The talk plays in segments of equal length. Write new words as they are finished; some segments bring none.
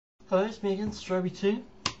Hello, it's me again, Strawberry2,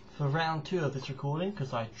 for round 2 of this recording,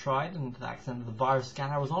 because I tried and accidentally the virus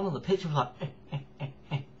scanner was on and the picture was like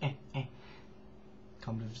Can't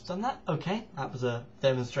believe I've just done that. Okay, that was a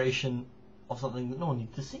demonstration of something that no one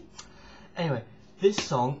needed to see. Anyway, this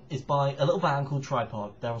song is by a little band called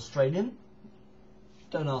Tripod. They're Australian.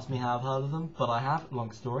 Don't ask me how I've heard of them, but I have,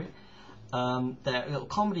 long story. They're a little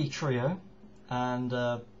comedy trio, and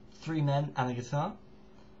 3 men and a guitar.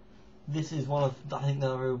 This is I think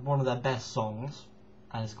they're one of their best songs,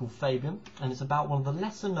 and it's called Fabian, and it's about one of the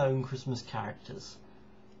lesser known Christmas characters.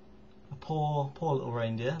 A poor little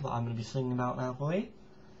reindeer that I'm going to be singing about now for you.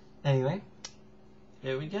 Anyway,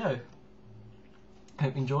 here we go.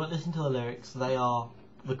 Hope you enjoy it. Listen to the lyrics. They are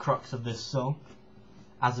the crux of this song,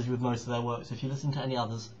 as is with most of their work. So if you listen to any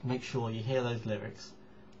others, make sure you hear those lyrics,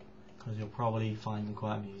 because you'll probably find them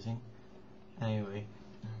quite amusing. Anyway,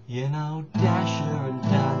 you know, Dasher and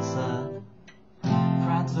Dancer,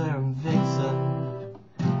 Prancer and Vixen,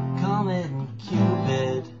 Comet and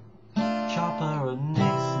Cupid, Chopper and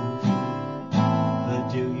Nixon. But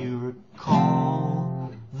do you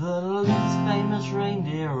recall the least famous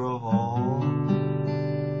reindeer of all?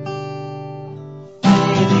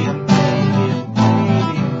 Fabian, Fabian,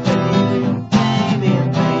 Fabian, Fabian,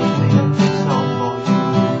 Fabian, Fabian, this song for you.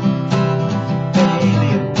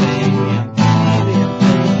 Fabian, Fabian, Fabian,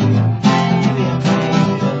 Fabian, Fabian,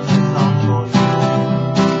 Fabian, this song for you.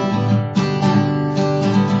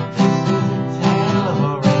 This is a tale of a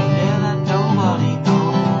reindeer that nobody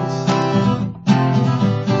knows.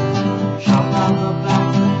 Shot down the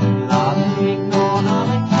bouncing, largely ignored on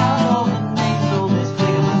account of the nasal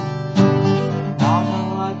disfigurement. Not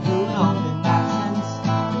unlike Rudolph in that sense,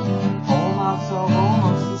 hallmarks are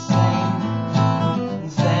almost the same.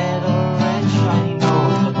 Instead of a red shiny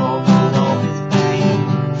nose, the bald Rudolph is green.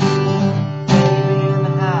 Fabian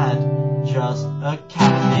had just a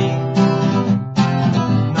cavity,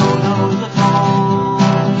 no nose at all.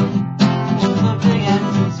 The big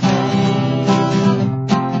empty space,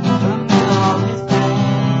 the middle of his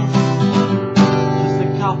face, just a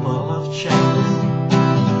couple of checks.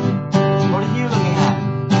 What are you looking at?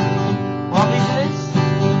 What is this?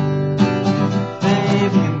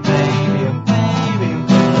 Fabian, Fabian, Fabian,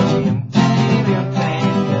 Fabian, Fabian,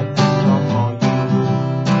 Fabian, this song for you.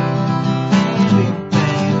 Fabian,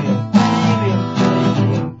 Fabian, Fabian,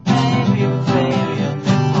 Fabian, Fabian, Fabian,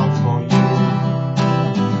 this song for you.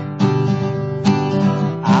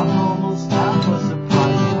 Abnormal stuff was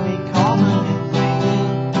surprisingly common in reindeer.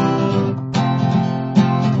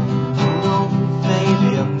 Rudolph and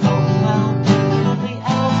Fabian both fell differently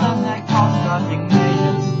elves and their cost-cutting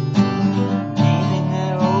measures, keeping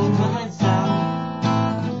their overheads down.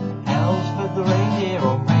 Elves fed the reindeer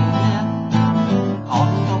on reindeer. On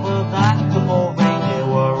top of that, the poor reindeer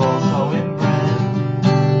were also inbred.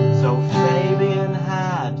 So Fabian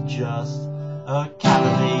had just a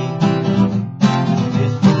cavity.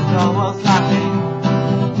 His Rudolph was laughing,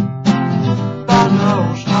 but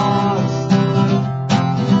no schnoz.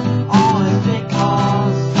 All is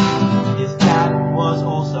because his cat was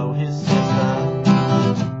also his sister,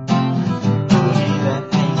 who he then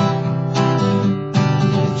ate.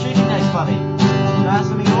 His chicken eggs funny. Can I have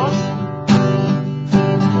some of yours?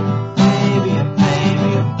 Fabian,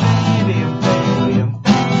 Fabian, Fabian, Fabian,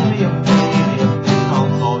 Fabian, Fabian, this song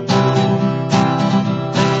for you.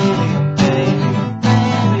 Fabian, Fabian,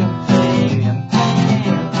 Fabian, Fabian,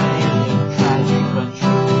 Fabian, Fabian, tragic but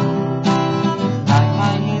true. Like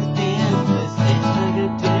mine his business, this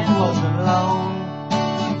figured tin was alone.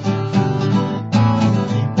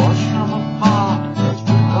 He watched from afar as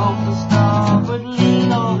Rudolph the star would lead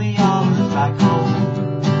all the others back home.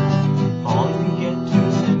 Before you get too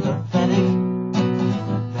sympathetic,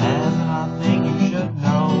 there's another thing you should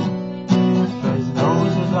know. For his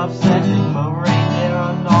nose was upsetting, but reindeer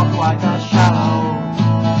are not quite as shallow.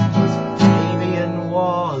 'Cause Fabian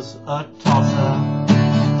was a tosser,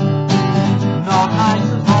 not nice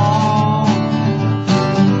at all.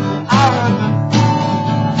 An arrogant fool,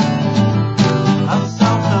 a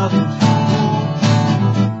self-serving tool,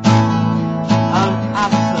 an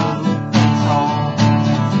absolute asshole.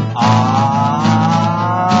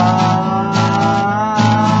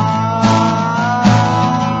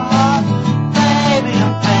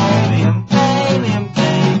 Fabian, Fabian, Fabian,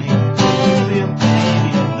 Fabian, Fabian,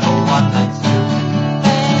 Fabian, no one likes you.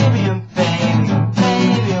 Fabian, Fabian,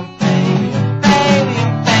 Fabian, Fabian,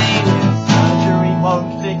 Fabian, Fabian, surgery won't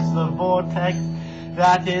fix the vortex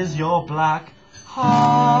that is your black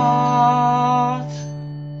heart.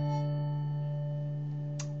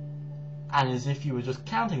 And as if you were just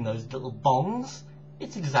counting those little bongs,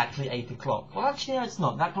 it's exactly 8 o'clock. Well, actually, no, it's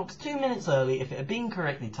not. That clock's 2 minutes early. If it had been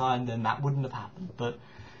correctly timed, then that wouldn't have happened. But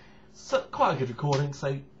so, quite a good recording.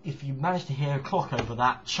 So if you manage to hear a clock over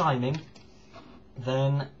that chiming,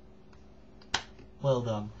 then well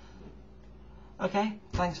done. Okay,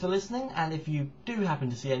 thanks for listening. And if you do happen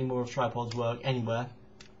to see any more of Tripod's work anywhere,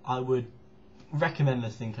 I would recommend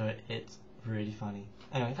listening to it. It's really funny.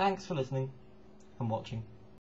 Anyway, thanks for listening and watching.